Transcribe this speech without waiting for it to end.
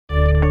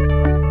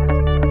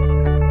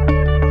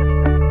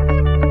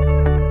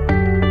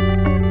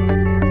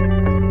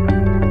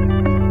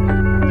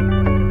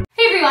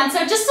everyone,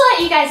 so just to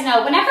let you guys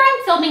know, whenever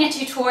I'm filming a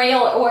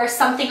tutorial or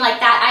something like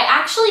that, I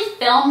actually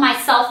film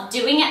myself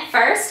doing it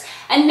first,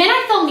 and then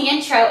I film the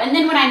intro, and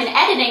then when I'm in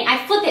editing,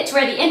 I flip it to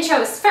where the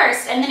intro is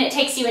first, and then it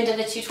takes you into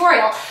the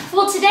tutorial.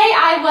 Well, today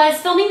I was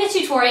filming the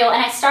tutorial,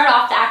 and I start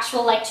off the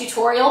actual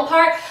tutorial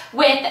part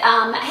with,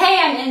 hey,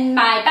 I'm in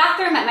my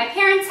bathroom at my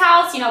parents'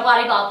 house, you know,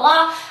 blah, blah,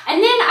 blah.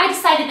 And then I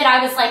decided that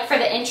I was for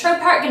the intro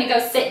part, gonna go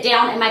sit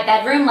down in my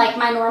bedroom like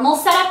my normal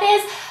setup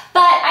is.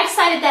 But I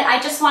decided that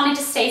I just wanted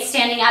to stay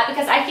standing up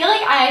because I feel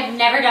like I've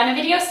never done a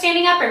video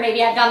standing up, or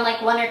maybe I've done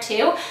like one or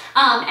two,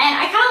 and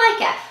I kind of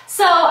like it.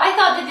 So I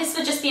thought that this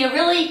would just be a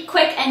really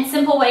quick and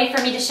simple way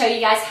for me to show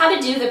you guys how to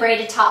do the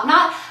braided top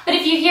knot. But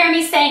if you hear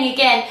me saying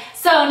again,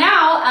 so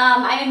now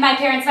I'm in my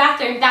parents'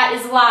 bathroom, that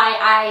is why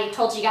I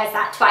told you guys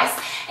that twice.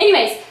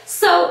 Anyways,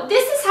 so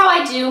this is how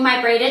I do my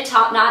braided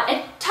top knot.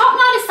 A top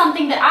knot is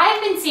something that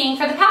I've been seeing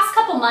for the past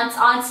couple months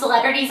on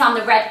celebrities on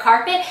the red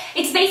carpet.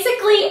 It's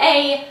basically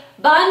a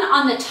bun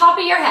on the top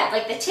of your head,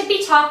 like the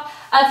tippy top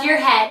of your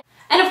head.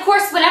 And of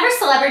course, whenever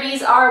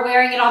celebrities are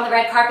wearing it on the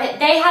red carpet,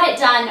 they had it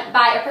done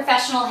by a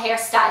professional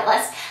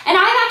hairstylist. And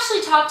I've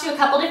actually talked to a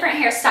couple different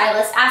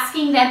hairstylists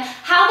asking them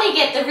how they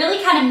get the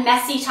really kind of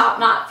messy top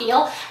knot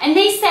feel. And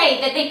they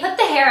say that they put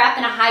the hair up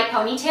in a high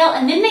ponytail,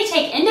 and then they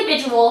take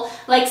individual,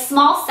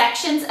 small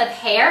sections of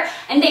hair,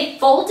 and they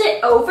fold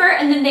it over,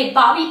 and then they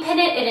bobby pin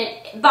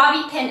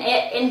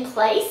it in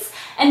place.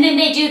 And then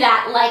they do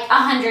that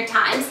 100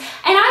 times.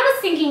 And I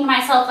was thinking to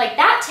myself,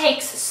 that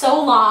takes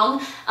so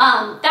long.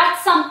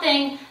 That's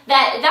something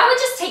that would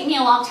just take me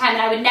a long time,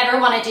 and I would never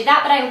want to do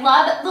that, but I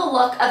love the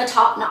look of a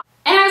top knot.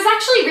 And I was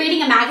actually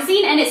reading a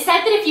magazine, and it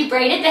said that if you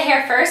braided the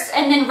hair first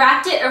and then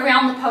wrapped it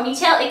around the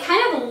ponytail, it kind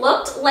of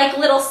looked like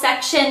little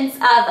sections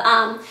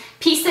of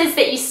pieces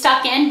that you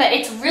stuck in, but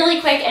it's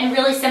really quick and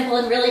really simple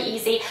and really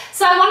easy.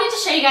 So I wanted to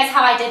show you guys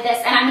how I did this,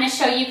 and I'm going to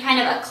show you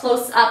kind of a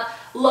close-up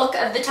look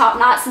of the top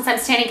knot since I'm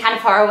standing kind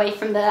of far away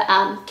from the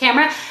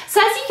camera.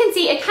 So as you can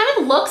see, it kind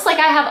of looks like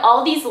I have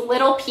all these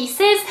little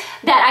pieces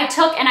that I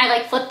took and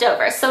I flipped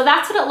over. So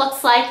that's what it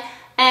looks like,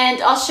 and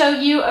I'll show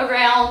you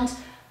around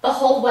the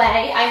whole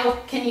way. I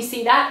hope, can you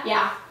see that?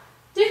 Yeah.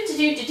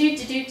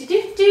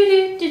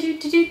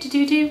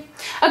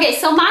 Okay,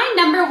 so my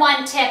number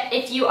one tip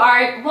if you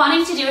are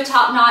wanting to do a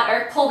top knot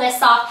or pull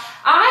this off,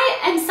 I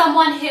am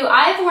someone who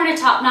I've worn a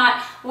top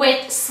knot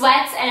with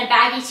sweats and a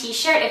baggy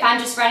t-shirt if I'm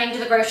just running to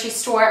the grocery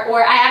store,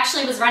 or I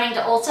actually was running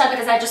to Ulta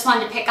because I just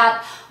wanted to pick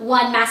up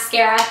one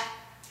mascara.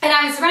 And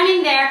I was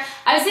running there,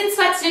 I was in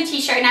sweats and a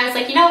t-shirt, and I was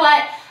like, you know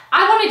what?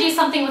 I want to do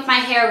something with my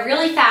hair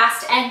really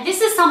fast, and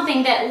this is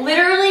something that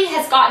literally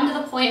has gotten to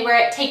the point where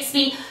it takes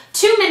me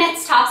 2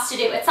 minutes tops to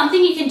do. It's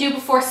something you can do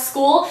before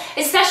school,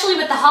 especially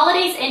with the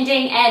holidays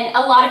ending and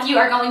a lot of you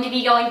are going to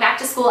be going back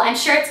to school. I'm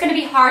sure it's going to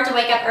be hard to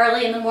wake up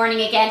early in the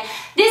morning again.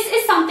 This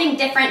is something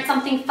different,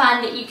 something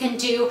fun that you can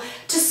do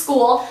to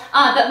school.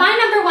 But my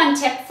number one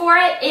tip for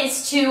it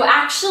is to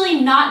actually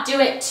not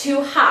do it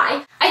too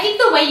high. I think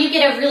the way you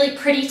get a really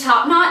pretty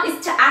top knot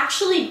is to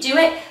actually do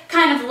it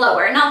kind of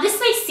lower. Now this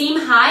may seem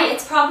high,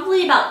 it's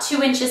probably about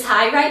 2 inches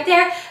high right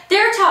there.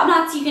 There are top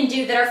knots you can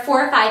do that are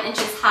 4 or 5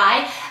 inches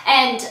high,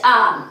 and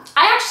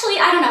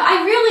I don't know,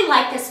 I really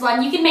like this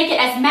one. You can make it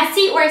as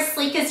messy or as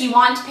sleek as you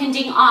want,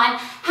 depending on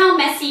how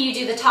messy you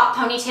do the top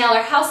ponytail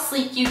or how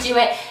sleek you do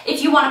it.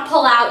 If you want to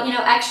pull out,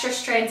 extra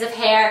strands of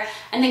hair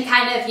and then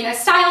kind of,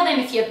 style them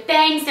if you have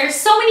bangs. There's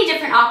so many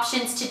different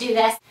options to do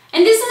this.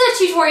 And this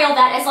is a tutorial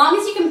that as long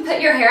as you can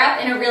put your hair up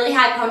in a really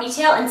high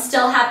ponytail and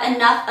still have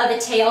enough of a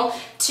tail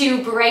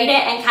to braid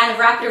it and kind of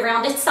wrap it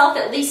around itself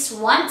at least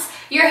once,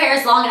 your hair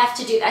is long enough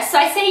to do this. So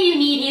I say you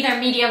need either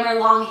medium or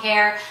long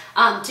hair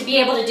to be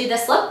able to do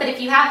this look, but if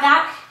you have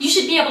that, you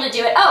should be able to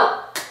do it.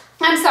 Oh,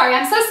 I'm sorry,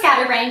 I'm so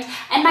scatterbrained,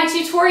 and my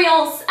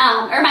tutorials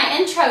or my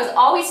intros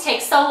always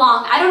take so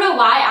long. I don't know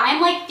why.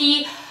 I'm like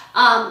the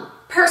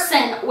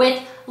person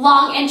with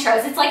long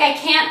intros. It's like I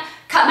can't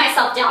cut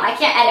myself down. I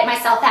can't edit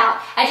myself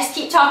out. I just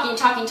keep talking.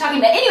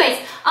 But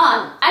anyways,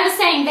 I was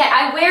saying that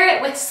I wear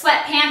it with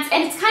sweatpants,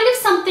 and it's kind of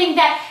something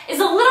that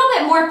is a little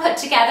bit more put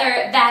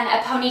together than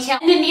a ponytail.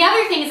 And then the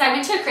other thing is I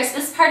went to a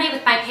Christmas party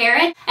with my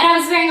parents, and I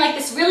was wearing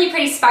this really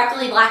pretty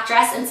sparkly black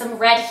dress and some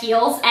red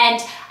heels, and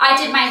I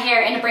did my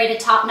hair in a braided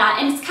top knot,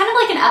 and it's kind of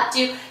like an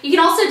updo. You can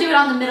also do it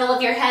on the middle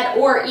of your head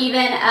or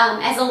even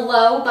as a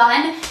low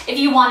bun if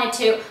you wanted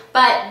to,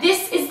 but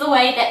this is the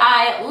way that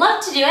I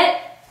love to do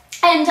it.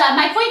 And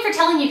my point for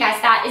telling you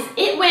guys that is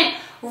it went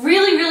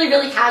really, really,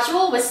 really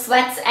casual with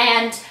sweats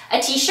and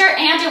a t-shirt,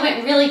 and it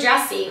went really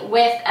dressy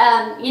with,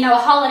 a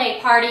holiday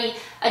party,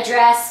 a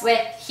dress with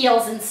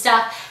heels and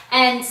stuff.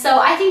 And so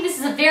I think this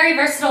is a very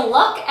versatile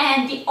look,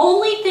 and the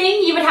only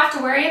thing you would have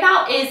to worry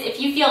about is if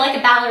you feel like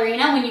a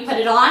ballerina when you put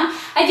it on.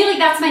 I feel like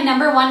that's my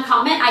number one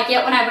comment I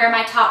get when I wear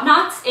my top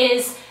knots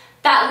is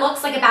that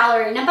looks like a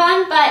ballerina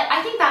bun, but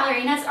I think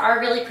ballerinas are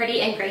really pretty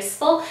and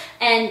graceful,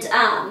 and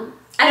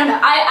I don't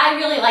know, I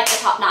really like the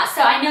top knot.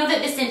 So I know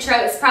that this intro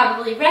is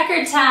probably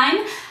record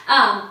time,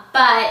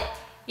 but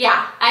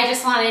yeah, I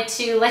just wanted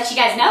to let you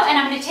guys know, and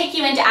I'm going to take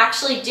you into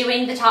actually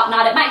doing the top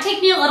knot. It might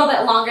take me a little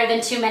bit longer than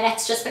 2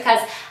 minutes just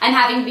because I'm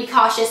having to be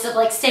cautious of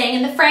like staying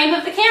in the frame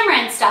of the camera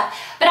and stuff,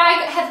 but I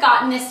have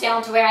gotten this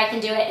down to where I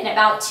can do it in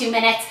about 2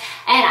 minutes,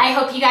 and I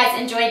hope you guys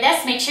enjoyed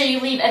this. Make sure you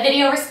leave a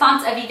video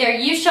response of either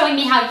you showing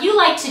me how you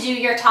like to do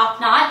your top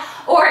knot,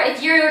 or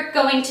if you're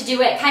going to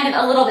do it kind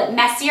of a little bit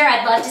messier,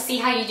 I'd love to see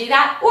how you do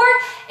that, or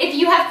if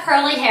you have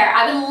curly hair,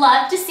 I would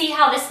love to see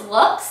how this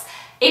looks.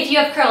 If you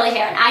have curly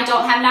hair, and I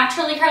don't have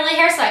naturally curly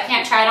hair, so I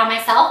can't try it on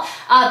myself,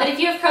 but if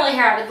you have curly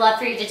hair, I would love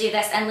for you to do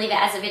this and leave it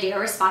as a video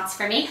response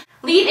for me.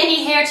 Leave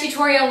any hair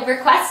tutorial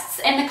requests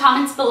in the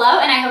comments below,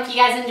 and I hope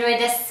you guys enjoyed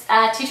this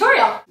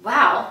tutorial.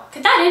 Wow,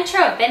 could that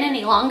intro have been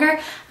any longer?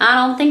 I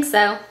don't think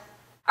so.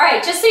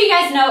 Alright, just so you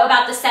guys know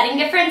about the setting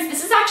difference,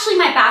 this is actually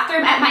my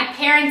bathroom at my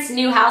parents'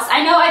 new house.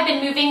 I know I've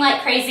been moving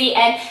like crazy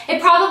and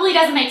it probably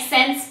doesn't make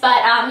sense, but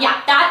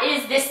yeah, that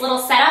is this little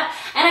setup.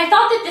 And I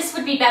thought that this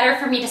would be better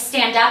for me to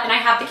stand up and I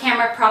have the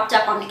camera propped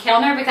up on the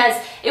counter because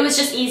it was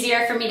just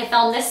easier for me to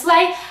film this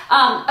way.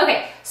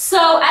 Okay,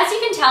 so as you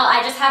can tell,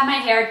 I just have my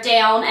hair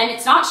down and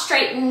it's not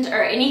straightened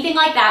or anything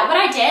like that. What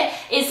I did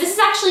is, this is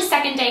actually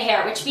second day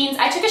hair, which means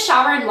I took a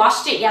shower and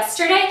washed it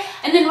yesterday,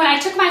 and then when I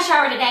took my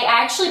shower today,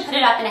 I actually put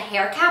it up in a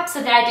hair cap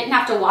so that I didn't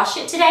have to wash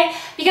it today,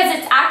 because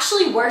it's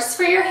actually worse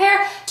for your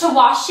hair to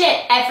wash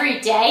it every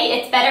day.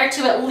 It's better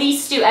to at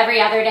least do every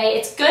other day.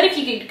 It's good if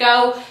you could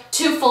go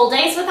 2 full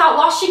days without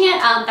washing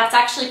it. That's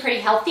actually pretty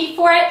healthy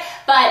for it,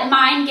 but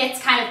mine gets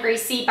kind of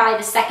greasy by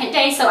the 2nd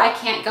day, so I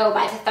can't go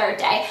by the 3rd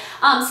day.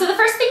 So the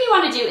first thing you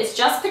want to do is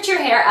just put your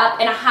hair up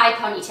in a high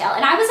ponytail.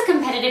 And I was a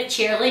competitive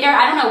cheerleader.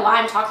 I don't know why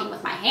I'm talking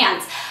with my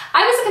hands.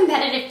 I was a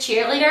competitive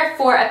cheerleader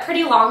for a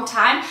pretty long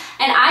time,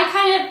 and I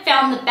kind of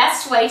found the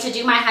best way to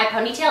do my high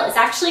ponytail is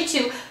actually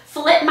to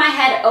flip my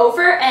head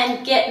over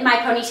and get my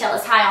ponytail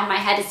as high on my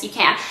head as you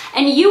can.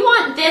 And you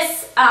want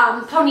this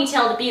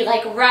ponytail to be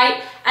like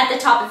right at the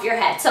top of your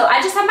head. So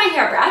I just have my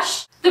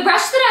hairbrush. The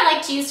brush that I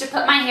like to use to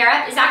put my hair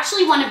up is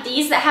actually one of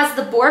these that has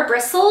the boar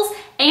bristles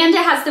and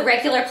it has the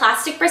regular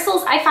plastic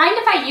bristles. I find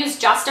if I use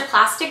just a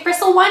plastic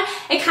bristle one,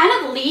 it kind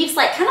of leaves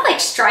like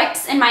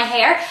stripes in my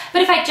hair,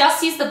 but if I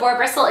just use the boar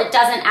bristle, it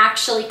doesn't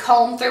actually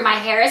comb through my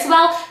hair as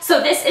well.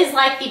 So this is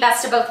like the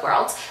best of both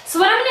worlds. So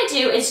what I'm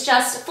gonna do is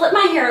just flip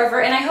my hair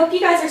over, and I hope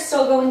you guys are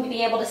still going to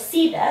be able to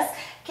see this.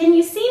 Can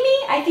you see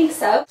me? I think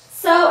so.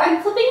 So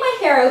I'm flipping my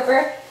hair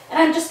over, and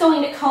I'm just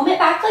going to comb it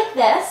back like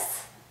this.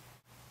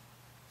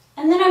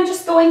 And then I'm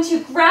just going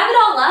to grab it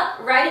all up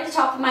right at the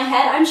top of my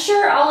head. I'm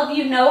sure all of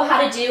you know how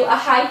to do a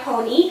high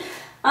pony,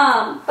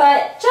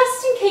 but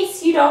just in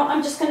case you don't,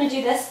 I'm just going to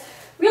do this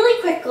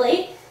really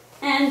quickly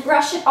and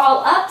brush it all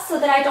up so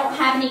that I don't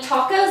have any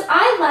tacos.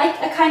 I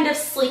like a kind of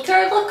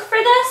sleeker look for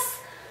this,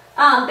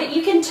 but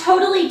you can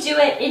totally do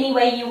it any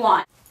way you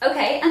want.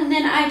 Okay, and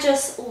then I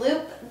just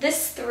loop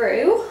this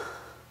through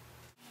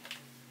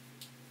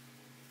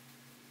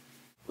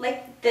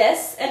like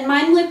this, and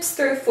mine loops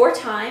through 4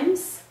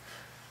 times.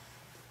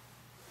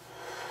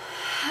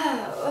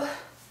 Oh,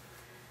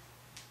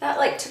 that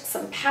like took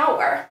some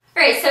power.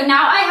 All right, so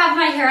now I have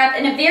my hair up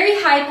in a very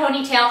high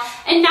ponytail,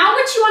 and now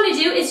what you want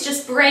to do is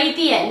just braid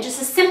the end,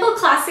 just a simple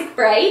classic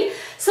braid.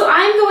 So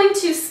I'm going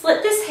to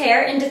split this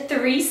hair into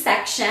 3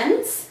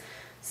 sections.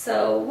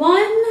 So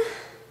 1,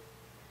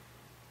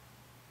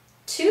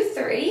 2,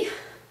 3.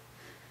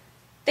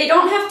 They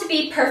don't have to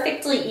be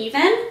perfectly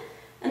even,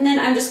 and then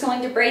I'm just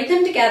going to braid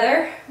them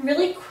together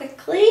really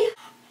quickly.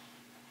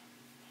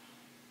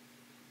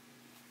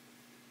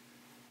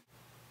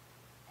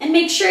 And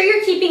make sure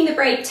you're keeping the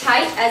braid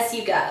tight as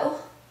you go.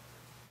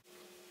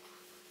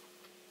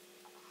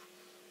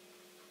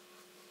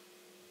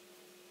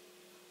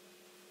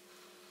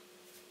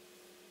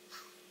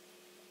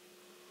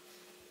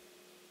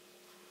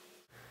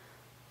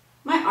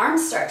 My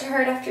arms start to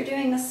hurt after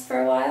doing this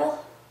for a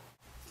while.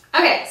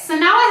 Okay, so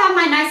now I have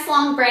my nice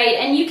long braid,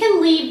 and you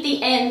can leave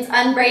the ends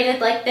unbraided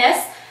like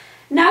this.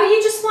 Now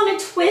you just want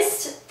to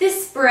twist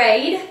this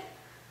braid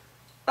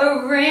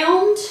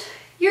around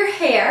your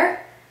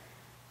hair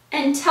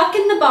and tuck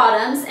in the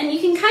bottoms, and you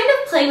can kind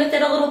of play with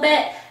it a little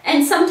bit,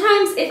 and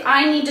sometimes if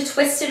I need to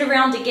twist it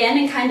around again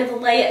and kind of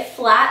lay it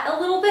flat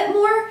a little bit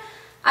more,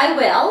 I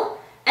will.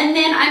 And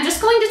then I'm just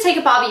going to take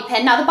a bobby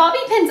pin. Now the bobby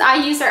pins I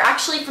use are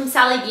actually from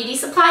Sally Beauty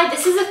Supply.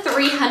 This is a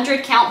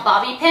 300 count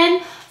bobby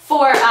pin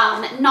for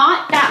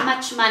not that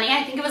much money.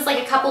 I think it was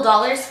like a couple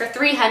dollars for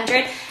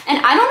 300,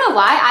 and I don't know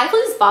why, I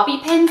lose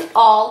bobby pins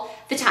all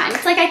the time.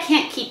 It's like I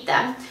can't keep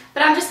them.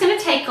 But I'm just gonna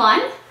take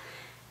one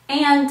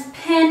and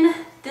pin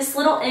this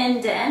little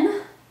end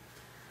in,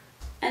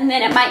 and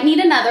then it might need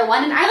another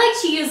one, and I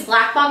like to use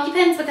black bobby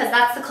pins because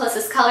that's the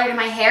closest color to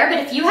my hair, but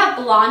if you have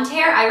blonde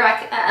hair, I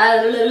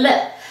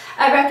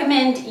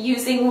recommend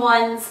using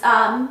ones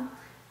that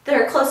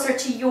are closer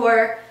to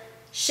your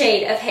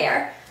shade of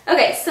hair.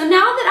 Okay, so now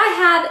that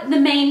I have the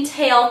main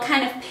tail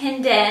kind of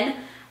pinned in,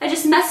 I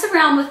just mess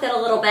around with it a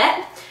little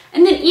bit,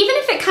 and then even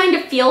if it kind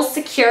of feels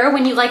secure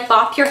when you like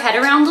bop your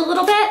head around a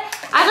little bit,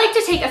 I like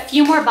to take a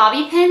few more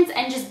bobby pins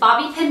and just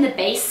bobby pin the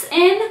base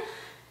in,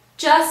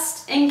 just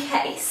just in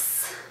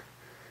case.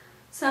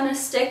 So I'm going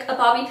to stick a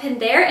bobby pin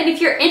there, and if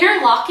you're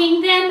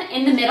interlocking them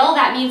in the middle,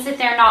 that means that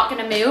they're not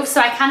going to move. So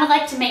I kind of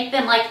like to make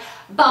them like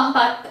bump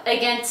up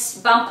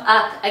against,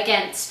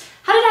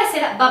 how did I say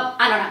that?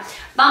 I don't know.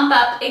 Bump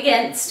up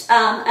against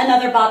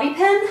another bobby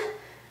pin.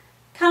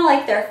 Kind of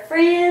like they're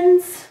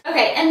friends.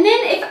 Okay, and then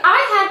if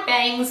I had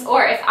bangs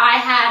or if I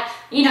had,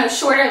 you know,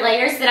 shorter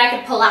layers that I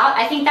could pull out,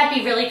 I think that'd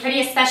be really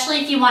pretty, especially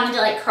if you wanted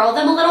to like curl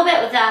them a little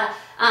bit with a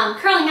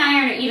curling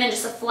iron or even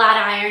just a flat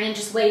iron and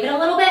just wave it a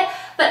little bit.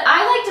 But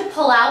I like to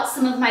pull out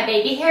some of my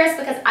baby hairs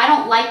because I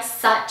don't like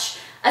such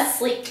a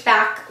sleeked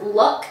back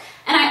look.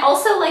 And I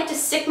also like to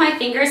stick my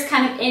fingers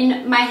kind of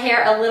in my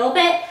hair a little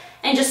bit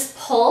and just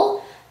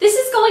pull. This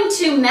is going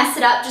to mess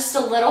it up just a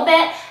little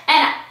bit.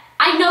 And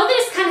I know that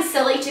it's kind of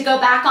silly to go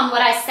back on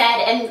what I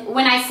said and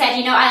when I said,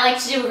 you know, I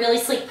like to do a really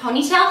sleek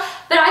ponytail,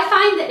 but I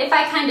find that if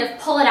I kind of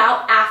pull it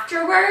out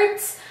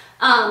afterwards,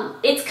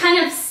 it's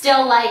kind of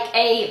still like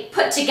a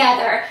put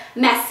together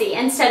messy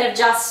instead of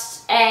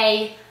just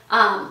a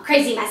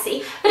crazy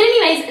messy. But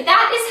anyways,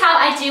 that is how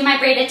I do my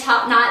braided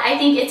top knot. I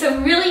think it's a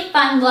really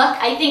fun look.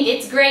 I think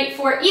it's great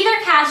for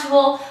either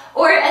casual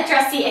or a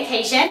dressy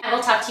occasion. I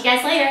will talk to you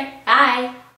guys later. Bye.